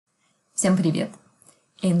Всем привет!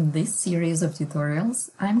 In this series of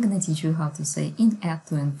tutorials, I'm gonna teach you how to say in, at,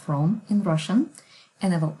 to, and from in Russian,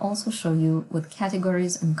 and I will also show you what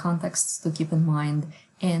categories and contexts to keep in mind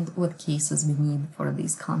and what cases we need for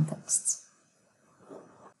these contexts.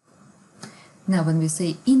 Now, when we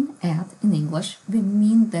say in, at in English, we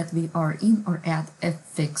mean that we are in or at a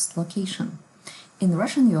fixed location. In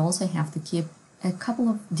Russian, you also have to keep a couple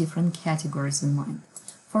of different categories in mind.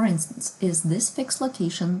 For instance, is this fixed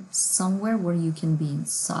location somewhere where you can be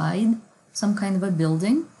inside some kind of a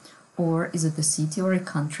building, or is it a city or a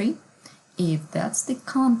country? If that's the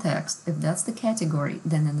context, if that's the category,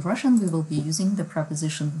 then in Russian we will be using the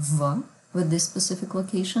preposition v with this specific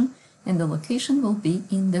location, and the location will be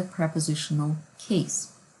in the prepositional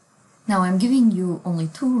case. Now, I'm giving you only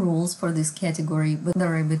two rules for this category, but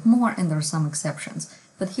there are a bit more and there are some exceptions.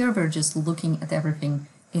 But here we're just looking at everything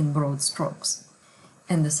in broad strokes.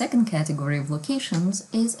 And the second category of locations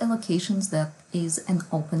is a locations that is an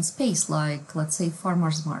open space, like, let's say,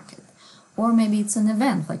 farmer's market. Or maybe it's an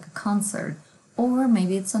event, like a concert. Or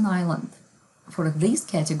maybe it's an island. For this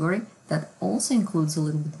category, that also includes a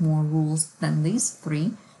little bit more rules than these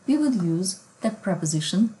three, we would use the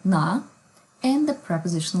preposition na and the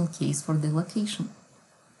prepositional case for the location.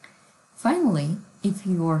 Finally, if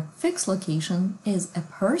your fixed location is a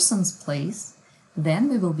person's place, then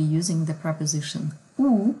we will be using the preposition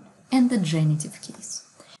u and the genitive case.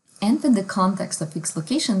 And in the context of fixed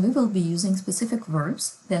location, we will be using specific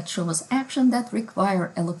verbs that show us action that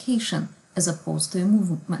require a location as opposed to a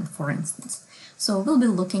movement, for instance. So we'll be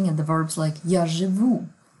looking at the verbs like я живу.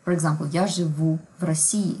 For example, я живу в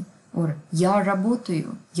России. Or я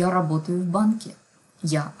работаю в банке.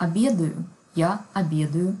 Я обедаю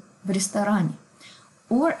в ресторане.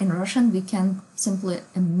 Or in Russian, we can simply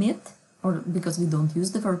omit, or because we don't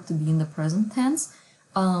use the verb to be in the present tense,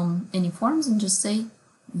 any forms, and just say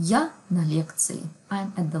я на лекции,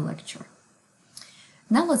 I'm at the lecture.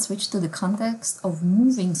 Now let's switch to the context of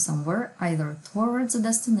moving somewhere, either towards a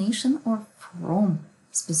destination or from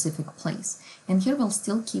a specific place. And here we'll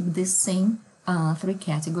still keep this same three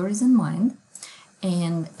categories in mind.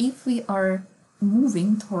 And if we are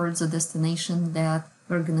moving towards a destination that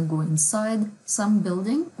we're going to go inside some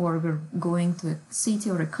building, or we're going to a city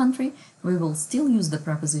or a country, we will still use the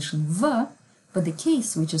preposition v, but the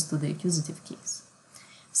case switches to the accusative case.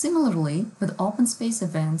 Similarly, with open space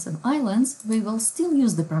events and islands, we will still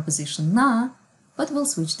use the preposition na, but we'll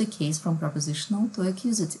switch the case from prepositional to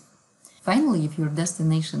accusative. Finally, if your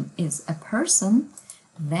destination is a person,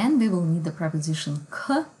 then we will need the preposition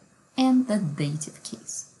k and the dative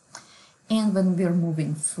case. And when we're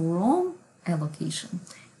moving from a location,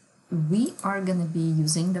 we are going to be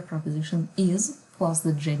using the preposition is plus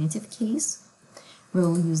the genitive case. We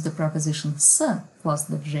will use the preposition s plus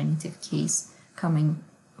the genitive case coming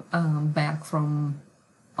back from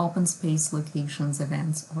open space locations,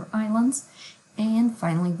 events, or islands. And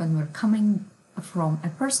finally, when we're coming from a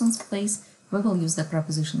person's place, we will use the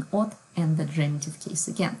preposition от and the genitive case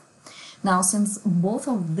again. Now, since both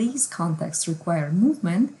of these contexts require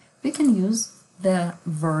movement, we can use the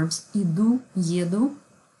verbs иду, еду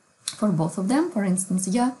for both of them. For instance,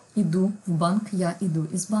 я иду в банк, я иду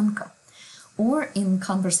из банка. Or in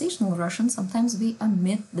conversational Russian, sometimes we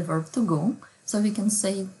omit the verb to go, so we can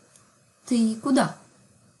say ты куда?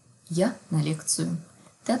 Я на лекцию.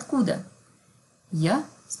 Ты откуда? Я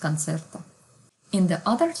с концерта. In the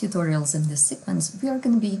other tutorials in this sequence, we are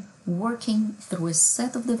going to be working through a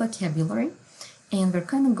set of the vocabulary, and we're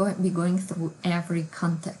going to be going through every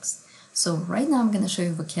context. So right now I'm going to show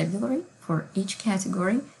you vocabulary for each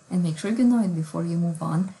category, and make sure you know it before you move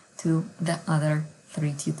on to the other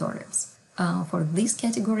three tutorials. For this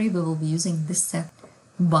category, we will be using this set: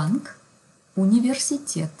 банк,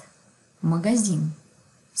 университет, магазин,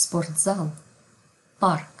 спортзал,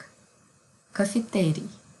 парк, кафетерий,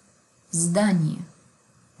 здание,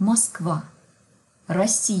 Москва,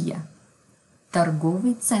 Россия,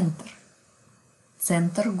 торговый центр,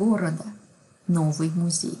 центр города, новый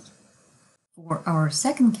музей. For our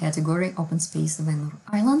second category, open space, event, or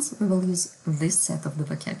islands, we will use this set of the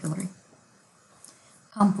vocabulary.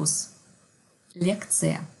 Кампус,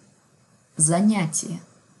 лекция, занятие,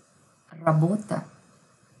 работа,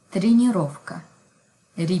 тренировка,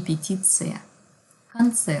 репетиция,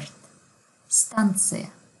 концерт, станция,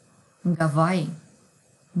 Гавайи,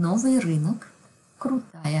 новый рынок,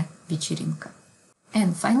 крутая вечеринка.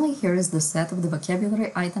 And finally, here is the set of the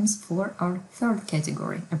vocabulary items for our third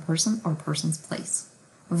category, a person or person's place.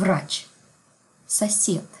 Врач,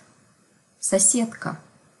 сосед, соседка,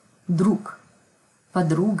 друг,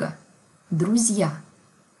 подруга, друзья,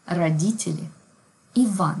 родители,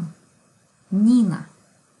 Иван, Нина,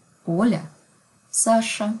 Оля,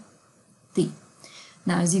 Саша, ты.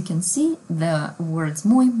 Now, as you can see, the words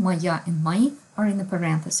мой, моя, and мои are in the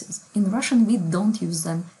parentheses. In Russian, we don't use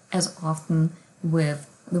them as often with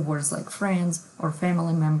the words like friends or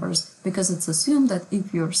family members, because it's assumed that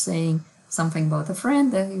if you're saying something about a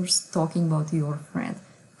friend, that you're talking about your friend.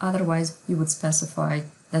 Otherwise, you would specify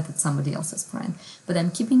that it's somebody else's friend. But I'm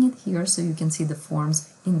keeping it here so you can see the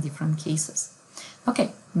forms in different cases.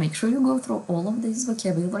 Okay, make sure you go through all of these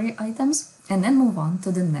vocabulary items and then move on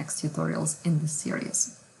to the next tutorials in this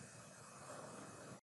series.